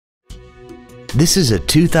This is a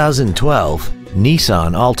 2012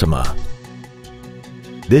 Nissan Altima.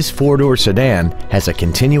 This four-door sedan has a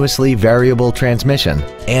continuously variable transmission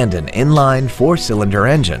and an inline four-cylinder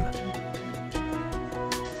engine.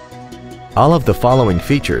 All of the following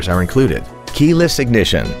features are included: keyless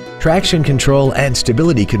ignition, traction control and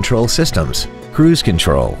stability control systems, cruise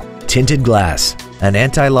control, tinted glass, an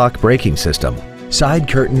anti-lock braking system, side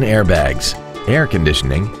curtain airbags, air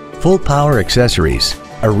conditioning, full power accessories,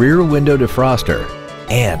 a rear window defroster,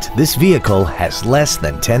 and this vehicle has less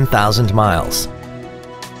than 10,000 miles.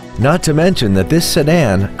 Not to mention that this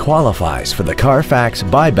sedan qualifies for the Carfax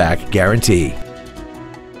buyback guarantee.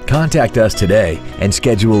 Contact us today and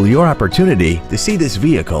schedule your opportunity to see this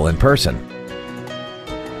vehicle in person.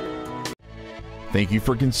 Thank you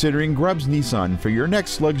for considering Grubbs Nissan for your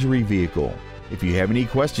next luxury vehicle. If you have any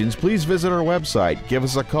questions, please visit our website, give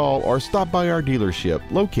us a call, or stop by our dealership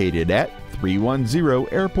located at 310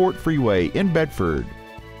 Airport Freeway in Bedford.